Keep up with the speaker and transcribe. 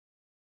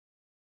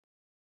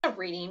A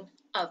reading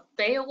of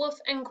Beowulf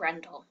and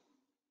Grendel.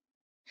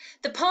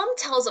 The poem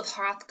tells of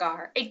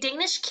Hrothgar, a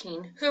Danish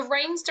king who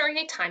reigns during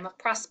a time of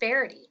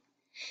prosperity.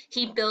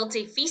 He builds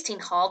a feasting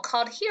hall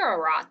called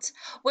Heorot,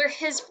 where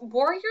his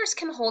warriors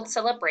can hold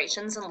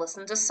celebrations and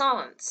listen to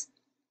songs.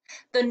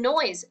 The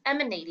noise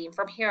emanating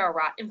from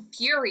Heorot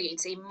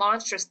infuriates a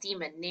monstrous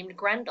demon named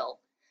Grendel,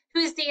 who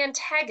is the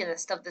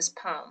antagonist of this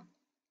poem.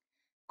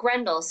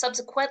 Grendel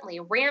subsequently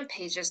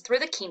rampages through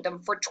the kingdom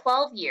for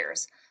 12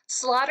 years,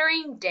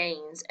 slaughtering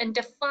Danes and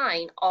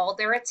defying all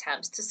their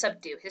attempts to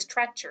subdue his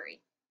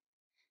treachery.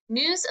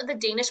 News of the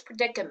Danish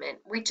predicament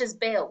reaches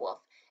Beowulf,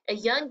 a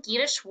young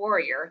Geatish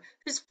warrior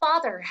whose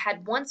father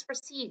had once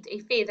received a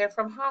favor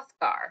from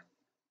Hrothgar.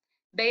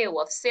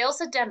 Beowulf sails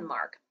to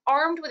Denmark,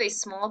 armed with a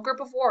small group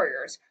of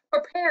warriors,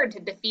 prepared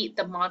to defeat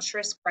the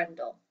monstrous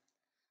Grendel.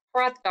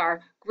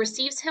 Hrothgar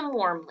receives him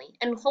warmly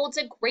and holds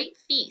a great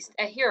feast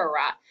at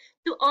Heorot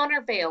to honor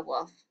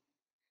Beowulf.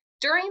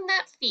 During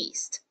that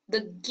feast,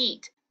 the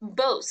Geat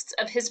boasts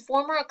of his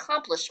former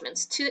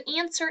accomplishments to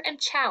answer and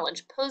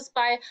challenge posed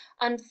by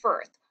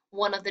Unferth,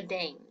 one of the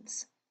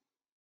Danes.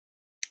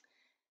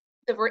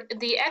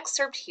 The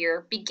excerpt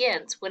here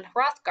begins when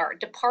Hrothgar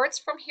departs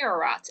from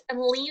Heorot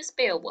and leaves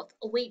Beowulf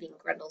awaiting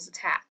Grendel's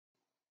attack.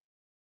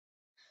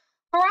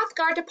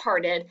 Hrothgar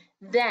departed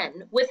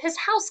then with his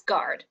house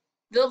guard,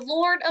 the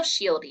Lord of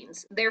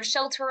Shieldings, their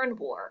shelter in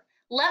war,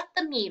 left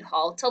the mead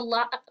hall to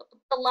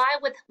lie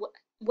with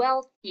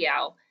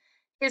Wealhtheow,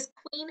 his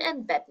queen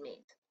and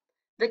bedmate.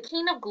 The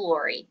King of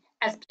Glory,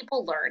 as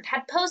people learned,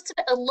 had posted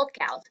a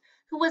lookout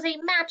who was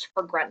a match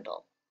for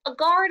Grendel, a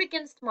guard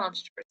against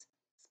monsters,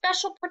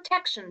 special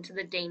protection to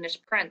the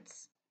Danish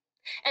prince.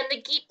 And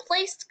the Geat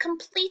placed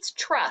complete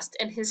trust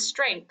in his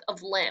strength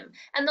of limb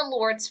and the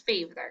Lord's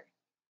favor.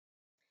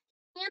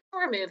 He had to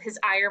remove his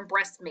iron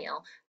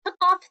breastmail, took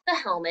off the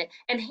helmet,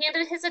 and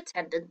handed his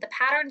attendant the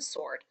patterned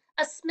sword,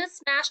 a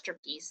smith's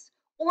masterpiece,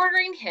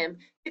 ordering him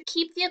to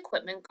keep the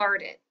equipment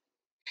guarded.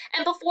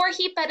 And before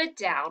he bedded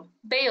down,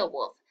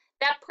 Beowulf,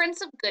 that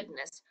prince of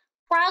goodness,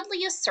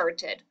 proudly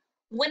asserted,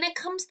 "When it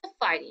comes to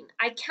fighting,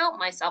 I count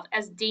myself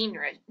as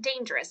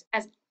dangerous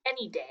as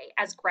any day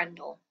as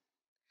Grendel.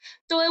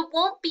 So it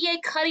won't be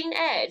a cutting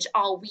edge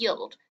I'll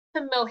wield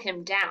to mow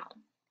him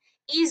down,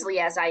 easily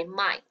as I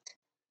might.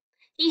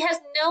 He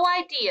has no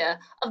idea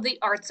of the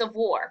arts of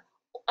war,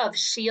 of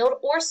shield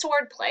or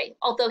sword play,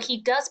 although he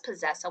does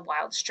possess a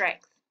wild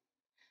strength.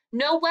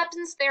 No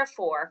weapons,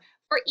 therefore,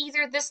 for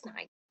either this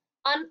night.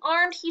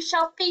 Unarmed he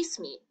shall face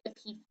me, if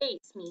he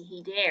face me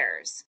he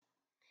dares.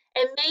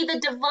 And may the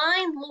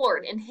divine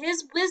Lord in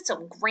his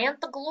wisdom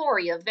grant the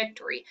glory of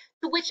victory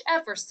to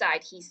whichever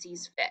side he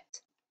sees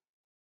fit."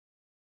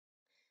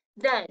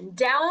 Then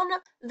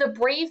down the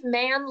brave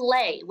man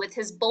lay with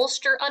his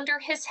bolster under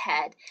his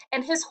head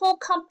and his whole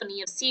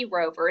company of sea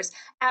rovers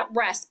at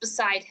rest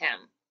beside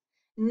him.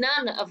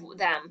 None of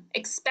them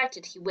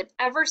expected he would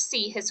ever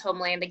see his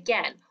homeland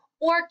again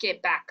or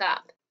get back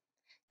up,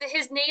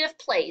 his native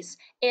place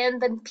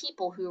and the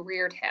people who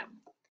reared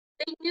him.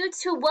 They knew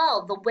too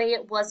well the way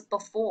it was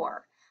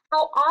before,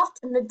 how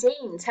often the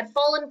Danes had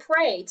fallen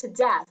prey to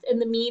death in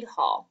the mead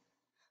hall.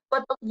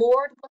 But the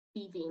Lord was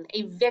leaving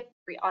a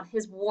victory on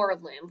his war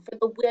loom for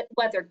the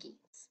weather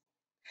geese.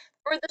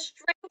 For the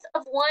strength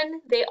of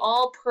one they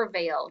all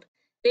prevailed.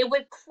 They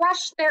would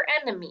crush their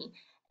enemy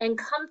and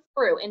come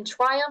through in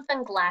triumph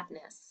and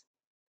gladness.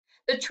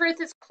 The truth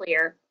is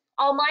clear.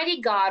 Almighty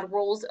God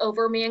rules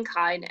over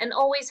mankind and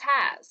always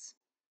has.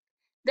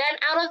 Then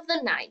out of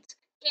the night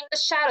came the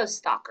shadow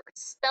stalkers,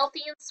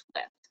 stealthy and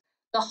swift.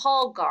 The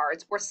hall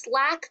guards were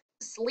slack,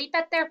 asleep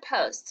at their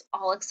posts,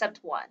 all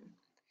except one.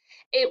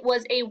 It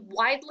was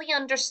widely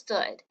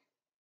understood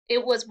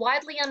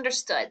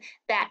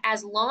that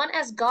as long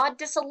as God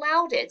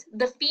disallowed it,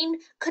 the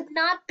fiend could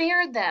not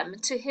bear them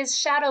to his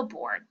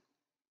shadow-born.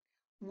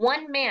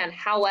 One man,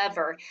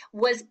 however,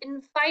 was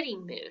in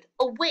fighting mood,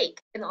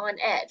 awake and on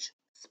edge,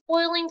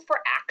 spoiling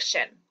for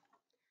action.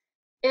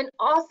 And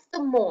off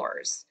the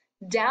moors,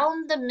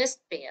 down the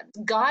mist bands,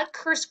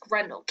 God-cursed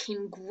Grendel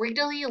came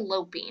greedily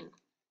loping.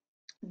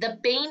 The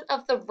bane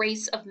of the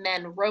race of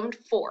men roamed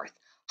forth,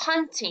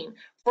 hunting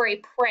for a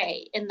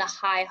prey in the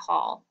high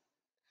hall.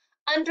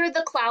 Under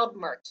the cloud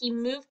murk he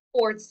moved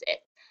towards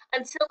it,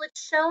 until it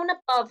shone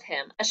above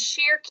him a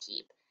sheer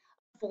keep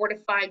of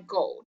fortified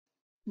gold.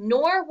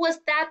 Nor was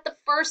that the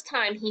first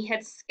time he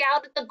had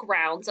scouted the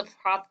grounds of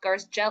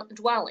Hrothgar's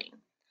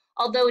dwelling,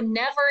 although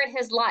never in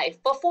his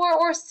life, before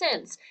or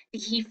since,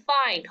 did he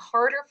find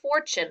harder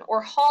fortune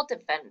or hall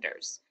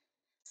defenders.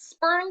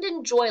 Spurned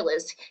and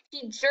joyless,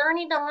 he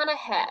journeyed on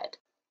ahead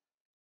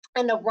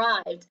and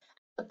arrived at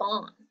the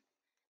bawn.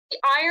 The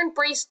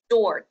iron-braced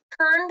door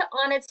turned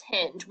on its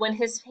hinge when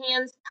his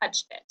hands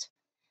touched it.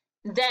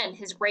 Then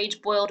his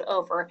rage boiled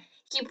over.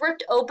 He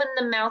ripped open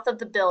the mouth of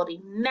the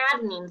building,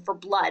 maddening for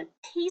blood,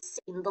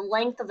 pacing the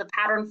length of the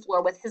patterned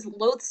floor with his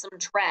loathsome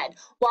tread,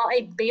 while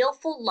a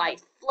baleful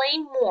light,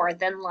 flame more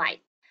than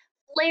light,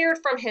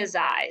 flared from his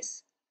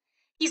eyes.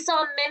 He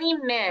saw many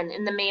men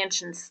in the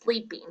mansion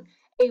sleeping,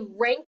 a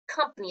rank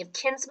company of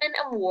kinsmen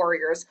and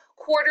warriors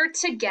quartered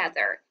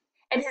together,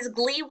 and his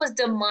glee was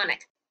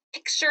demonic,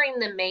 picturing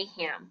the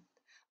mayhem.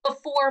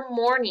 Before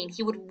morning,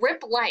 he would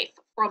rip life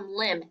from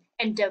limb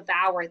and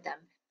devour them,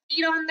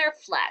 feed on their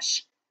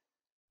flesh.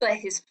 But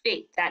his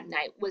fate that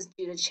night was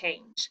due to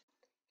change.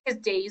 His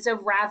days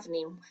of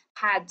ravening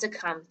had to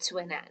come to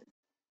an end.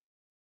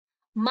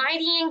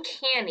 Mighty and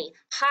canny,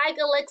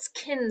 Hygelac's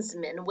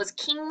kinsman was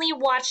keenly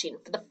watching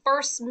for the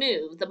first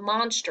move the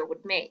monster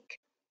would make.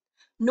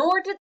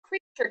 Nor did the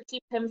creature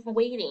keep him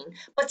waiting,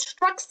 but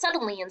struck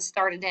suddenly and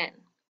started in.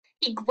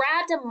 He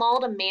grabbed and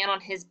mauled a man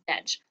on his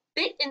bench,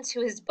 bit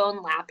into his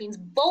bone lappings,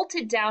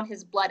 bolted down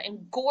his blood,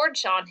 and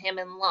gorged on him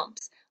in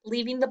lumps,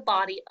 leaving the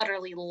body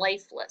utterly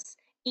lifeless,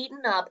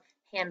 eaten up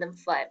hand and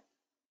foot.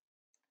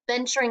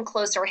 Venturing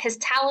closer, his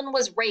talon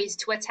was raised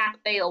to attack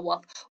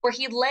Beowulf, where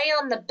he lay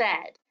on the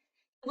bed.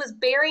 He was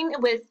bearing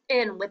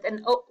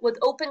with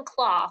open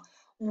claw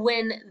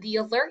when the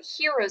alert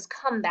hero's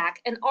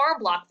comeback and arm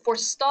block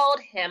forestalled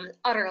him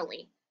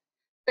utterly.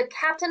 The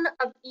captain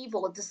of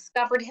evil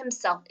discovered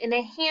himself in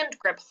a hand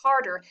grip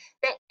harder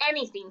than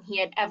anything he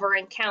had ever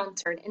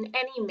encountered in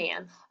any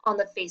man on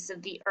the face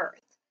of the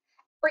earth.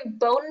 Every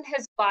bone in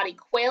his body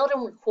quailed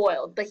and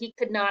recoiled, but he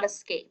could not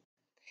escape.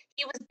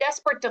 He was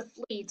desperate to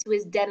flee to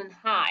his den and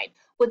hide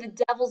with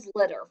the devil's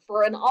litter,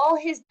 for in all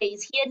his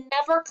days he had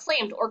never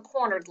claimed or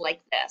cornered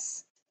like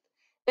this.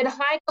 Then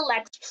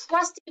Hygelac's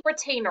trusty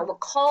retainer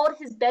recalled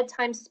his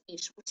bedtime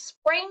speech, which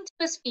sprang to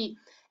his feet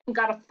and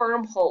got a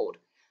firm hold.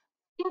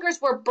 Fingers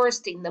were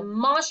bursting, the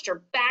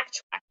monster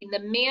backtracking, the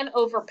man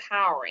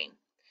overpowering.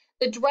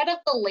 The dread of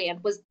the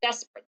land was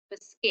desperate to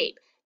escape,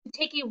 to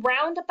take a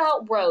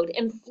roundabout road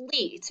and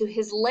flee to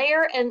his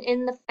lair and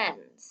in the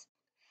fens.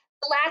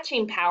 The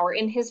latching power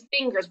in his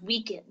fingers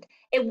weakened.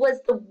 It was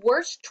the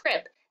worst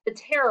trip the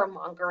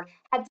terrormonger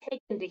had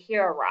taken to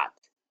Heorot.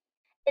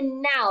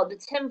 And now the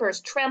timbers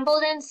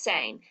trembled and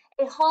sang,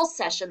 a hall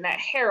session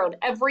that heralded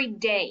every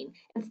Dane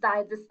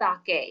inside the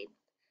stockade.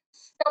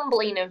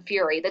 Stumbling in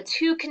fury, the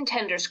two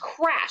contenders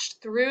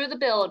crashed through the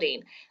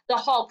building. The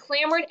hall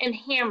clamored and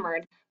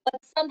hammered, but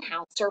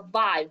somehow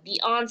survived the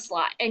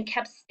onslaught and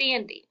kept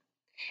standing.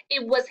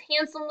 It was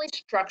handsomely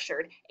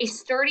structured, a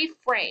sturdy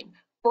frame,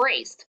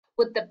 braced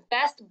with the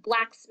best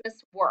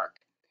blacksmith's work,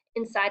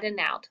 inside and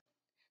out.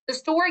 The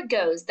story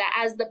goes that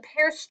as the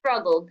pair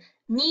struggled,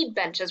 mead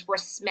benches were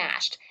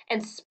smashed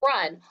and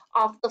sprung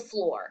off the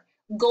floor,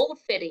 gold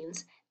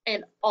fittings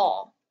and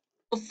all.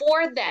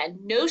 Before then,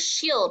 no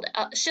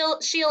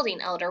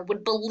shielding elder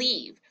would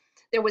believe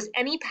there was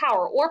any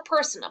power or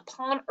person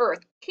upon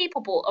earth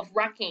capable of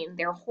wrecking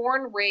their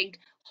horn-rigged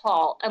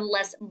hall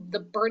unless the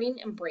burning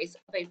embrace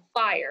of a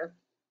fire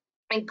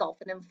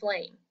engulfed it in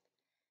flame.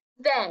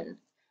 Then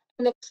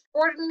an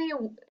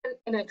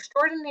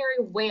extraordinary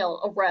wail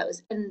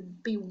arose,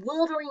 and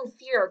bewildering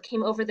fear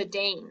came over the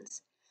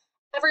Danes.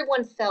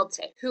 Everyone felt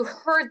it, who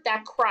heard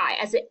that cry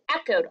as it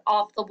echoed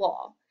off the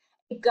wall.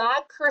 A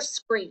God-cursed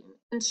scream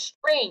and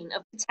strain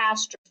of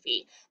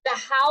catastrophe, the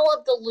howl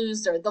of the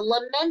loser, the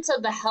lament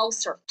of the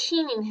hell-serf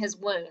keening his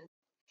wound.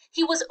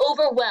 He was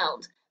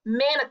overwhelmed,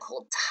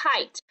 manacled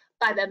tight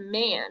by the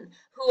man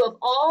who of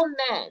all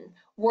men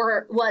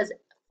was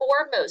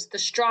foremost the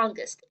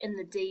strongest in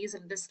the days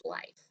of this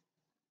life.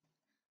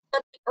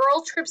 But the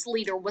Earl Trip's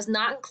leader was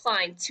not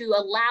inclined to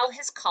allow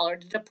his caller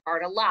to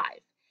depart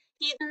alive.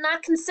 He did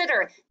not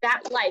consider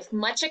that life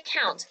much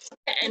account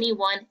to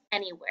anyone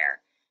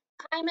anywhere.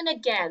 Time and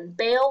again,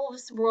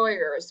 Beowulf's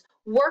warriors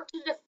worked to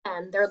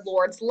defend their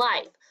lord's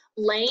life,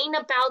 laying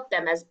about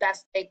them as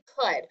best they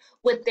could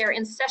with their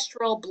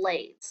ancestral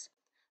blades.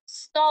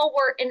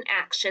 Stalwart in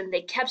action,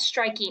 they kept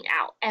striking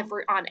out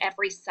on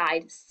every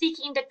side,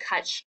 seeking to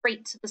cut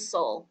straight to the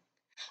soul.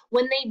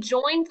 When they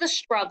joined the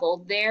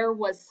struggle, there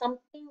was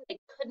something they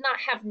could not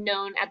have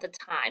known at the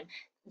time,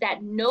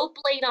 that no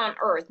blade on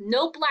earth,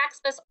 no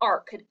blacksmith's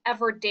art could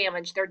ever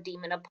damage their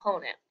demon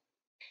opponent.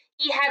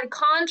 He had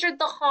conjured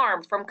the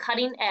harm from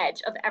cutting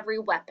edge of every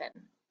weapon.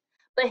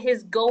 But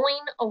his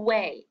going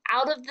away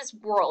out of this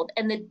world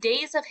and the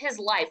days of his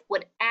life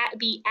would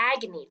be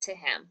agony to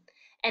him,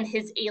 and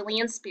his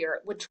alien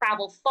spirit would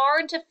travel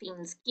far into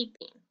fiends'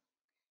 keeping.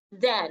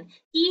 Then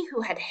he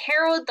who had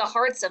harrowed the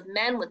hearts of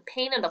men with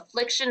pain and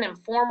affliction in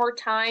former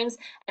times,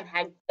 and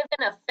had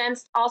given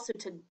offense also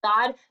to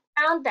God,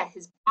 found that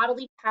his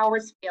bodily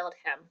powers failed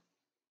him.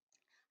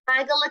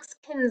 Hygelac's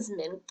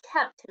kinsmen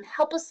kept him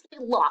helplessly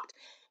locked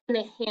in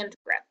a hand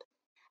grip.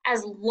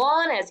 As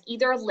long as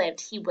either lived,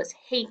 he was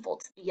hateful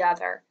to the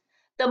other.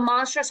 The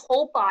monster's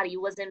whole body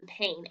was in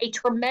pain. A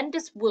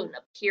tremendous wound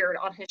appeared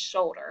on his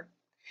shoulder.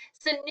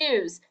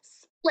 Sinews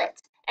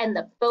split and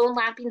the bone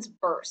lappings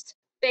burst.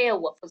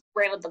 Beowulf was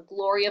granted the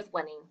glory of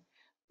winning.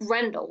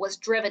 Grendel was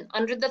driven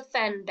under the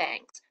fen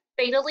banks,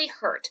 fatally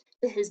hurt,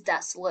 to his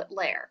desolate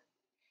lair.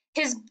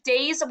 His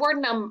days were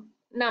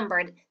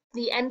numbered.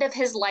 The end of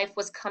his life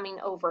was coming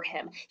over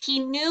him. He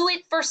knew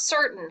it for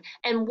certain,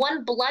 and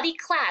one bloody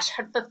clash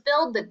had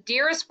fulfilled the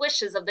dearest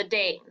wishes of the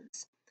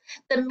Danes.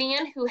 The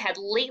man who had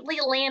lately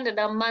landed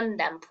among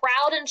them,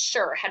 proud and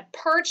sure, had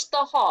purged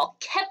the hall,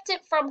 kept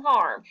it from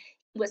harm.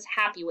 He was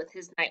happy with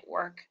his night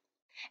work,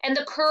 and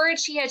the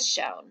courage he had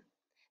shown.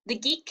 The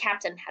geek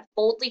captain had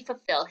boldly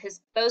fulfilled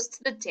his boast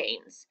to the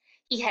Danes.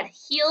 He had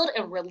healed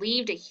and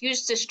relieved a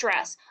huge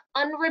distress,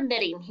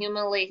 unremitting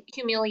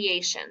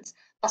humiliations,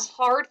 the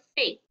hard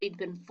fate they'd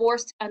been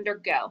forced to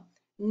undergo,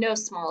 no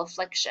small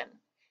affliction.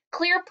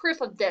 Clear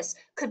proof of this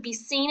could be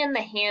seen in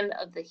the hand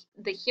of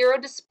the hero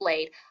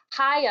displayed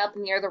high up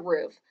near the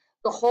roof,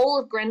 the whole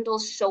of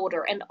Grendel's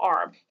shoulder and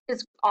arm,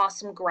 his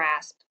awesome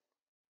grasp.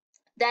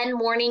 Then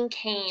morning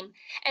came,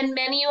 and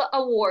many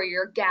a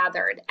warrior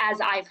gathered, as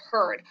I've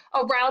heard,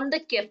 around the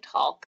gift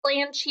hall,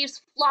 clan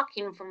chiefs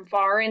flocking from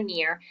far and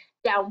near,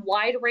 down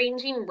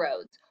wide-ranging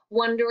roads,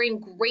 wondering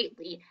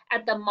greatly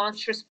at the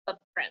monstrous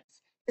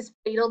footprints, his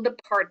fatal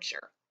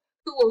departure,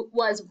 who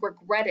was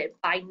regretted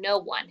by no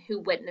one who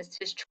witnessed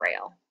his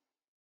trail.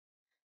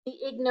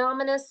 The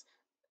ignominious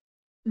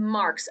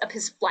marks of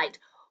his flight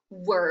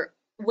were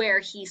where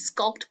he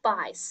skulked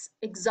by,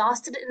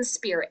 exhausted in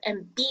spirit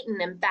and beaten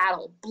in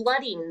battle,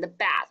 bloody in the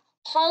bath,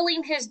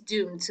 hauling his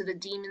doom to the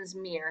demon's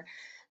mere.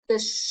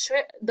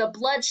 The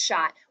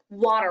bloodshot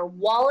water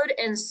wallowed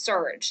and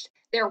surged.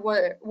 There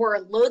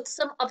were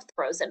loathsome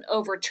upthrows and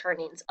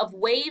overturnings of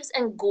waves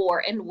and gore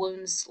and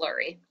wound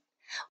slurry.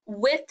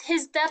 With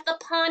his death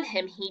upon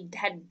him, he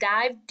had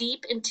dived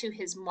deep into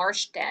his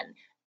marsh den,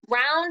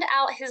 drowned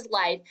out his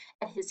life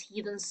and his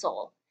heathen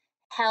soul.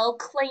 Hell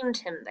claimed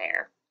him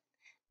there.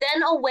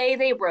 Then away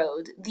they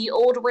rode, the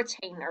old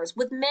retainers,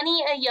 with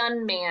many a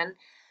young man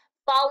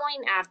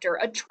following after,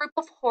 a troop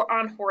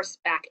on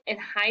horseback in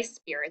high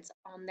spirits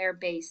on their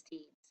bay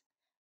steeds.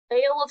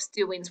 Beowulf's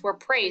doings were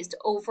praised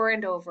over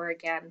and over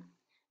again.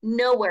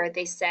 Nowhere,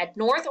 they said,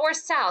 north or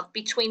south,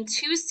 between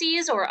two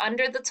seas or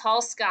under the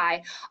tall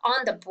sky,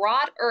 on the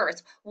broad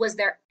earth, was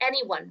there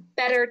anyone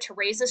better to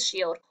raise a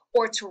shield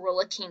or to rule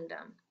a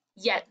kingdom.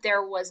 Yet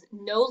there was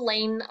no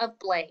laying of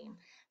blame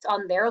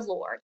on their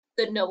lord,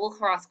 the noble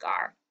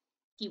Hrothgar.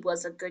 He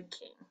was a good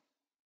king.